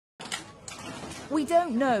We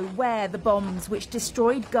don't know where the bombs which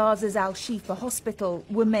destroyed Gaza's Al-Shifa hospital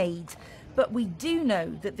were made, but we do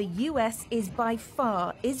know that the US is by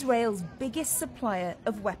far Israel's biggest supplier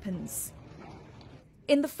of weapons.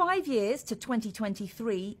 In the 5 years to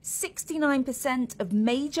 2023, 69% of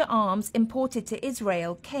major arms imported to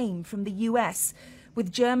Israel came from the US,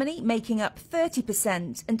 with Germany making up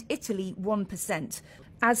 30% and Italy 1%.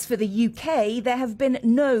 As for the UK, there have been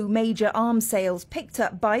no major arms sales picked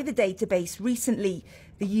up by the database recently.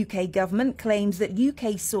 The UK government claims that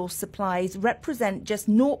UK-sourced supplies represent just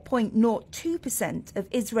 0.02% of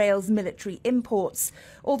Israel's military imports,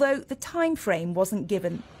 although the time frame wasn't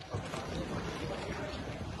given.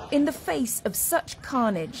 In the face of such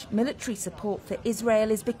carnage, military support for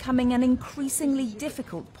Israel is becoming an increasingly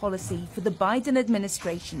difficult policy for the Biden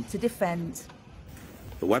administration to defend.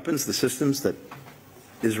 The weapons, the systems that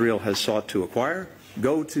Israel has sought to acquire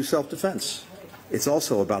go to self-defense. It's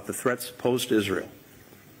also about the threats posed to Israel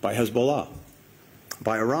by Hezbollah,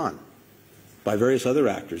 by Iran, by various other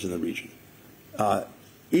actors in the region,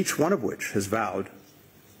 each one of which has vowed,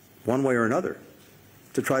 one way or another,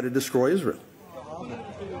 to try to destroy Israel.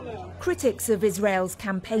 Critics of Israel's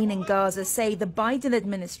campaign in Gaza say the Biden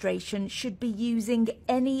administration should be using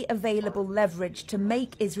any available leverage to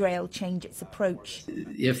make Israel change its approach.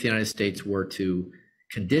 If the United States were to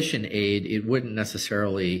condition aid, it wouldn't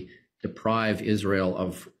necessarily deprive Israel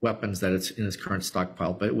of weapons that it's in its current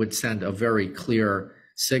stockpile, but it would send a very clear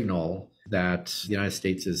signal that the United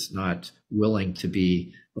States is not willing to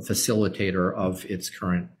be a facilitator of its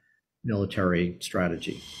current military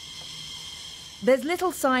strategy. There's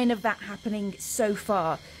little sign of that happening so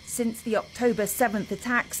far. Since the October 7th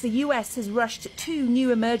attacks, the US has rushed 2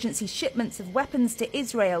 new emergency shipments of weapons to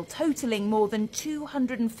Israel, totaling more than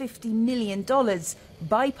 $250 million,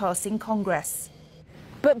 bypassing Congress.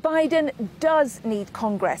 But Biden does need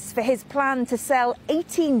Congress for his plan to sell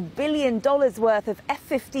 $18 billion worth of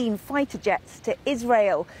F-15 fighter jets to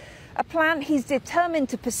Israel, a plan he's determined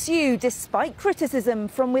to pursue despite criticism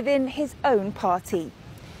from within his own party.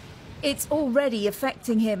 It's already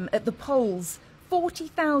affecting him at the polls.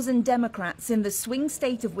 40,000 Democrats in the swing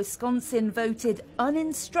state of Wisconsin voted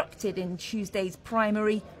uninstructed in Tuesday's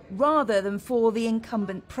primary rather than for the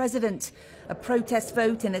incumbent president, a protest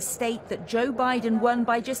vote in a state that Joe Biden won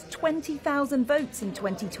by just 20,000 votes in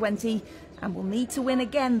 2020 and will need to win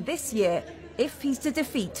again this year if he's to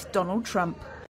defeat Donald Trump.